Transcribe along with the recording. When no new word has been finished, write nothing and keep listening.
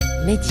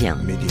Média.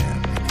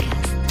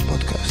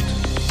 Podcast.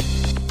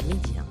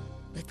 Média.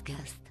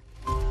 Podcast.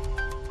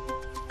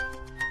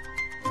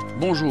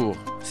 Bonjour,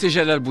 c'est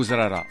Jalal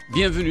Bouzrara.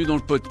 Bienvenue dans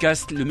le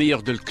podcast Le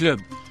meilleur de le club.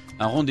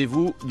 Un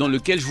rendez-vous dans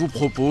lequel je vous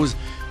propose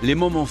les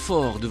moments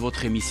forts de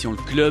votre émission Le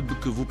Club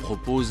que vous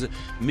propose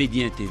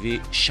Média TV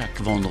chaque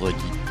vendredi.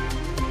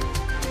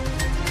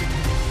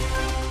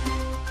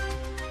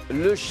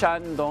 Le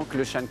CAN, donc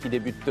le CAN qui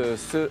débute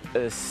ce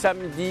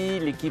samedi.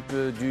 L'équipe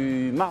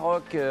du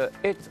Maroc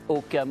est au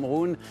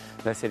Cameroun.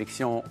 La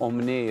sélection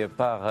emmenée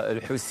par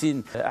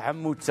Soufiane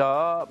Rahimi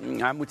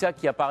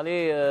qui a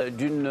parlé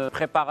d'une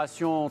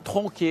préparation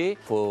tronquée.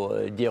 Il faut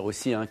dire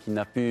aussi qu'il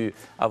n'a pu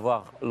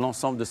avoir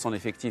l'ensemble de son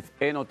effectif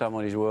et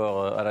notamment les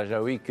joueurs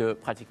rajaouis que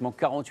pratiquement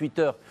 48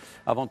 heures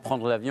avant de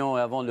prendre l'avion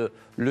et avant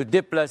le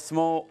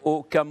déplacement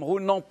au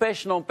Cameroun.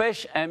 N'empêche,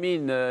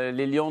 Amine,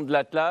 les Lions de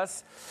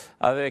l'Atlas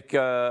avec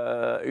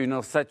une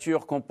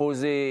ossature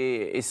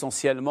composée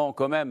essentiellement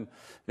quand même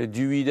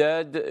du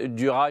Ittihad,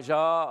 du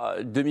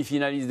Rabat,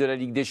 demi-finaliste de la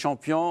Ligue des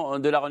Champions,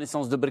 de la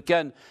Renaissance de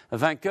Berkane,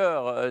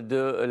 vainqueur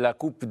de la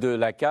Coupe de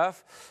la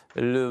CAF.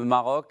 Le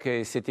Maroc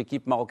et cette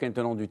équipe marocaine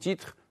tenant du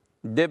titre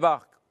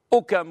débarquent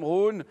au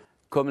Cameroun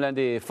comme l'un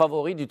des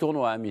favoris du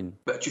tournoi, Amine.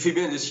 Tu fais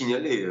bien de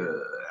signaler,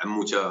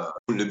 Moutia,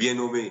 le bien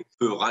nommé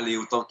peut râler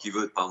autant qu'il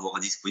veut de pas avoir à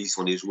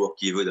disposition des joueurs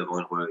qui veulent d'avoir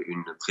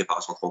une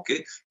préparation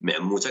tronquée, mais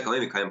Moutia quand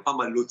même est quand même pas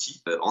mal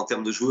loti en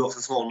termes de joueurs,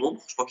 ce soit en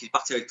nombre. Je crois qu'il est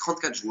parti avec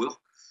 34 joueurs,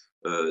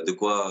 de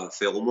quoi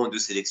faire au moins 2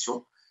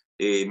 sélections,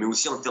 mais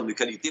aussi en termes de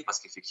qualité, parce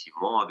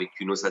qu'effectivement, avec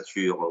une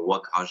ossature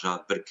Wak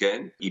Raja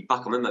Berkane, il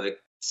part quand même avec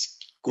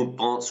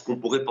ce qu'on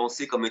pourrait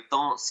penser comme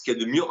étant ce qu'il y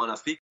a de mieux en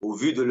Afrique au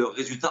vu de leurs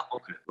résultats en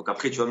club. Donc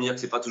après, tu vas me dire que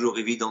c'est pas toujours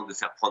évident de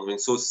faire prendre une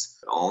sauce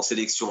en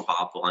sélection par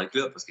rapport à un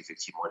club, parce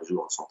qu'effectivement, les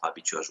joueurs ne sont pas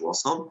habitués à jouer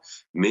ensemble.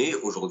 Mais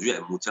aujourd'hui,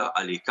 Moutia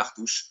a les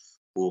cartouches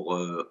pour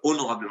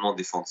honorablement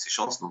défendre ses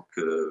chances. Donc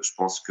je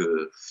pense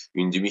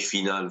qu'une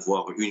demi-finale,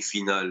 voire une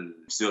finale,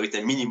 serait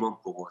un minimum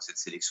pour cette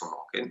sélection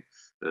marocaine.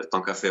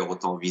 Tant qu'à faire,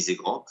 autant viser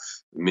grand.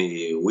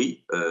 Mais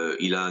oui,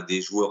 il a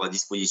des joueurs à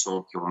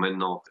disposition qui ont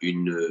maintenant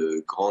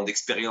une grande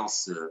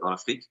expérience dans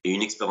l'Afrique et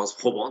une expérience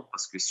probante,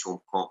 parce que si on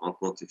prend en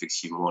compte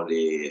effectivement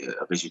les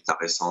résultats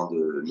récents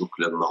de nos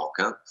clubs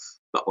marocains,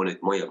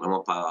 honnêtement, il n'y a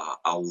vraiment pas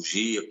à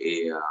rougir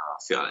et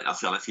à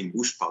faire la fine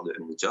bouche par de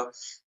Moutia.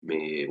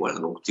 Mais voilà,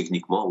 donc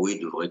techniquement, oui,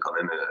 il devrait quand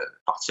même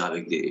partir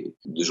avec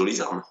de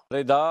jolies armes.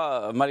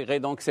 Reda, malgré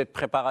donc cette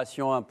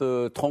préparation un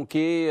peu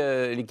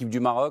tronquée, l'équipe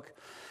du Maroc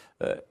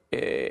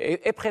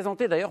est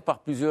présentée d'ailleurs par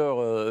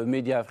plusieurs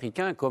médias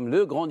africains comme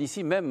le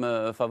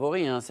grandissime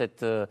favori,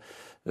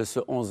 ce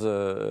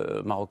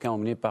 11 marocain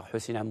emmené par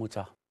Soufiane Rahimi.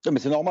 Mais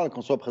c'est normal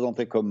qu'on soit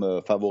présenté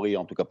comme favori,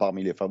 en tout cas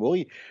parmi les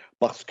favoris,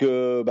 parce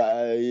que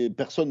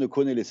personne ne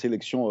connaît les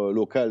sélections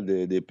locales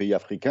des pays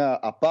africains,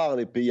 à part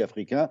les pays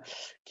africains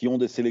qui ont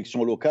des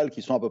sélections locales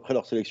qui sont à peu près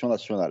leur sélection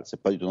nationale.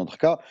 C'est pas du tout notre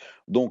cas.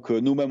 Donc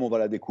nous-mêmes, on va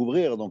la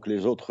découvrir. Donc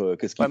les autres,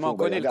 qu'est-ce qu'ils font? On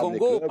connaît le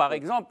Congo, par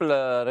exemple,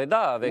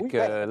 Reda, avec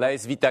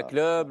l'AS Vita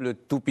Club, le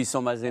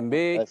tout-puissant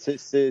Mazembe. C'est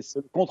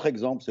le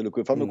contre-exemple, c'est le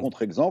fameux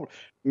contre-exemple.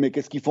 Mais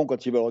qu'est-ce qu'ils font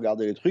quand ils veulent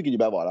regarder les trucs? Ils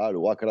disent, voilà, le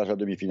Wak Raja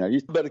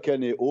demi-finaliste,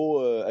 Berkane est haut,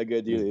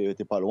 Agadir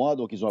n'était pas loin,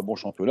 donc ils ont un bon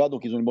championnat,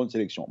 donc ils ont une bonne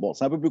sélection. Bon,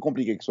 c'est un peu plus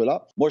compliqué que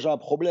cela. Moi, j'ai un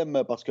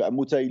problème parce que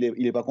Moutia, il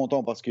est pas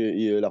content parce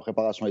que la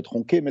préparation est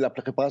tronquée, mais la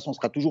préparation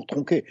sera toujours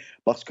tronquée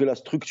parce que la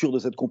structure de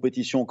cette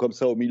compétition, comme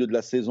ça, au milieu de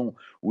la saison,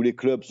 où les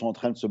clubs sont en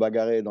train de se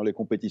bagarrer dans les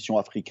compétitions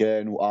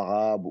africaines ou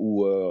arabes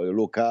ou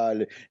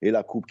locales, et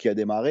la Coupe qui a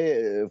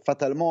démarré,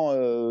 fatalement,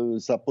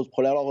 ça pose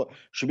problème. Alors,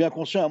 je suis bien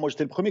conscient, moi,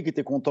 j'étais le premier qui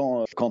était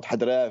content quand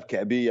Hadraf,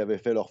 Kaby avaient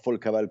fait leur folle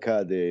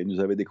cavalcade et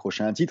nous avaient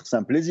décroché un titre, c'est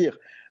un plaisir.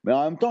 Mais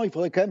en même temps, il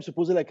faudrait quand même se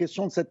poser la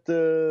question de cette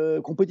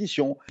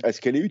compétition. Est-ce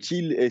qu'elle est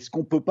utile? Est-ce qu'on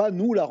ne peut pas,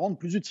 nous, la rendre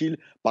plus utile?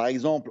 Par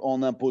exemple,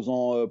 en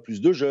imposant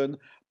plus de jeunes,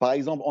 par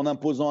exemple, en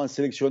imposant un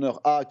sélectionneur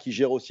A qui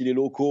gère aussi les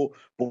locaux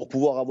pour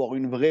pouvoir avoir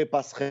une vraie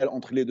passerelle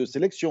entre les deux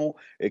sélections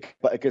et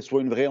qu'elle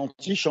soit une vraie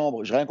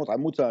antichambre. J'ai rien contre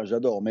Moutia,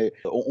 j'adore, mais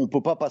on ne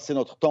peut pas passer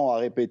notre temps à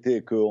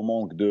répéter qu'on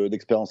manque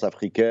d'expérience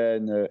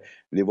africaine,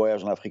 les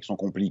voyages en Afrique sont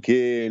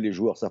compliqués, les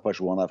joueurs ne savent pas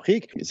jouer en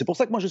Afrique. C'est pour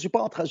ça que moi, je ne suis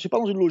pas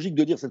dans une logique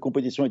de dire que cette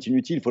compétition est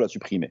inutile, il faut la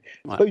supprimer.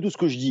 Ce n'est pas du tout ce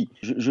que je dis.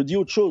 Je dis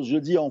autre chose. Je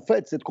dis en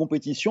fait, cette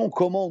compétition,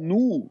 comment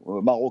nous,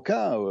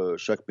 Marocains,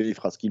 chaque pays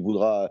fera ce qu'il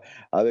voudra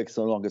avec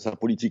sa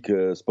politique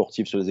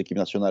sportive sur les équipes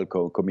nationales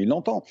comme il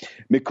l'entend,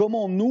 mais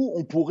comment nous,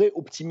 on pourrait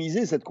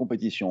optimiser cette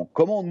compétition?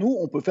 Comment nous,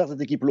 on peut faire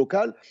cette équipe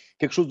locale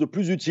quelque chose de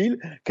plus utile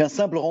qu'un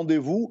simple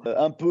rendez-vous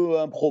un peu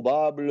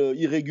improbable,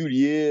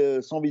 irrégulier,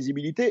 sans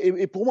visibilité?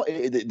 Et pour moi,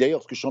 et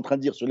d'ailleurs, ce que je suis en train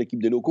de dire sur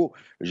l'équipe des locaux,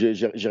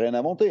 j'ai rien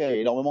inventé. Il y a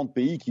énormément de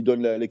pays qui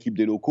donnent l'équipe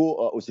des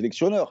locaux aux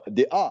sélectionneurs,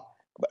 des A.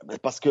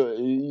 Parce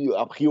que,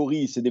 a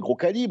priori, c'est des gros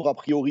calibres. A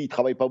priori, ils ne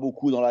travaillent pas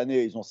beaucoup dans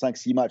l'année. Ils ont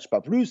 5-6 matchs, pas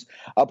plus.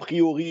 A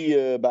priori,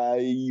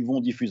 ils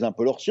vont diffuser un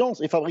peu leur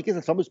science et fabriquer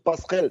cette fameuse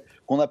passerelle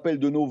qu'on appelle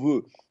de nos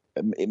voeux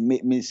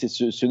Mais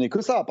ce n'est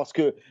que ça, parce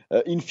que,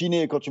 in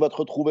fine, quand tu vas te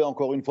retrouver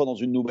encore une fois dans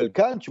une nouvelle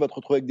CAN, tu vas te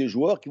retrouver avec des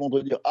joueurs qui vont te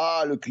dire «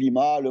 Ah, le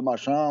climat, le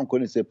machin, on ne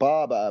connaissait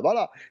pas. » Bah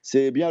voilà,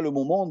 c'est bien le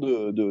moment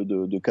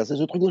de casser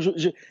ce truc.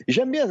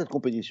 J'aime bien cette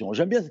compétition,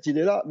 j'aime bien cette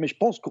idée-là, mais je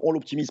pense qu'on ne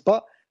l'optimise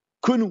pas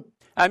que nous.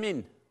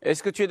 Amine,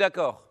 est-ce que tu es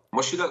d'accord?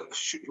 Moi,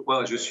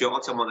 je suis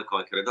entièrement d'accord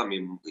avec Reda, mais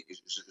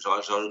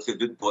j'ajouterai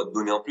 2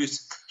 données en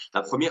plus.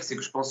 La première, c'est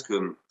que je pense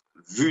que,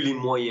 vu les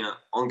moyens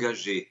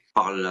engagés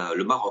par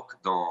le Maroc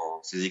dans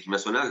ses équipes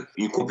nationales,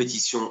 une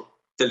compétition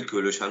telle que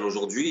le CHAN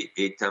aujourd'hui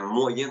est un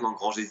moyen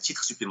d'engranger des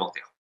titres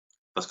supplémentaires.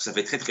 Parce que ça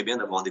fait très très bien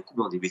d'avoir des coupes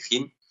dans des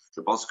vitrines.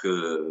 Je pense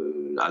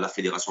que à la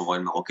Fédération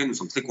royale marocaine, nous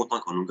sommes très contents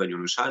quand nous gagnons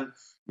le CHAN,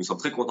 nous sommes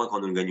très contents quand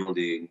nous gagnons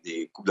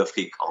des Coupes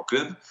d'Afrique en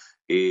club.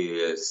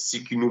 Et ce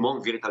qui nous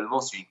manque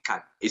véritablement, c'est une CAN.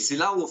 Et c'est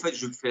là où, en fait,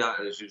 je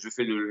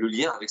fais le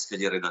lien avec ce que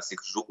dit Reda. C'est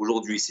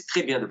qu'aujourd'hui, c'est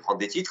très bien de prendre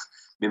des titres,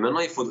 mais maintenant,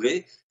 il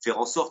faudrait faire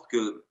en sorte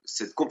que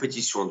cette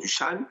compétition du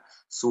CHAN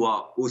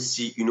soit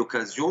aussi une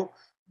occasion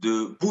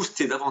de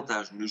booster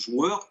davantage nos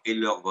joueurs et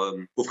leur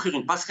offrir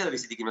une passerelle avec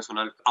cette équipe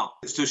nationale A.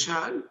 Ce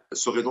CHAN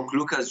serait donc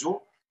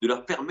l'occasion de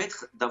leur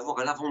permettre d'avoir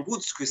à l'avant-goût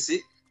de ce que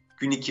c'est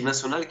qu'une équipe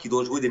nationale qui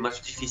doit jouer des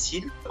matchs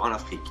difficiles en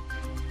Afrique.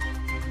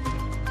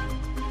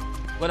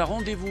 Voilà,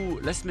 rendez-vous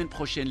la semaine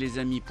prochaine, les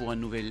amis, pour un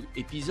nouvel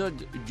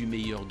épisode du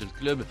meilleur de le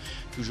club,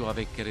 toujours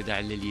avec Reda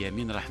Alleli et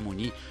Amine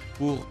Rahmouni,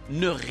 pour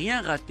ne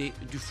rien rater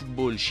du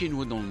football chez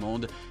nous dans le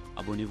monde.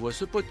 Abonnez-vous à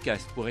ce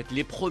podcast pour être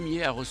les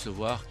premiers à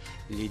recevoir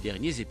les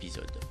derniers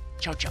épisodes.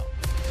 Ciao, ciao.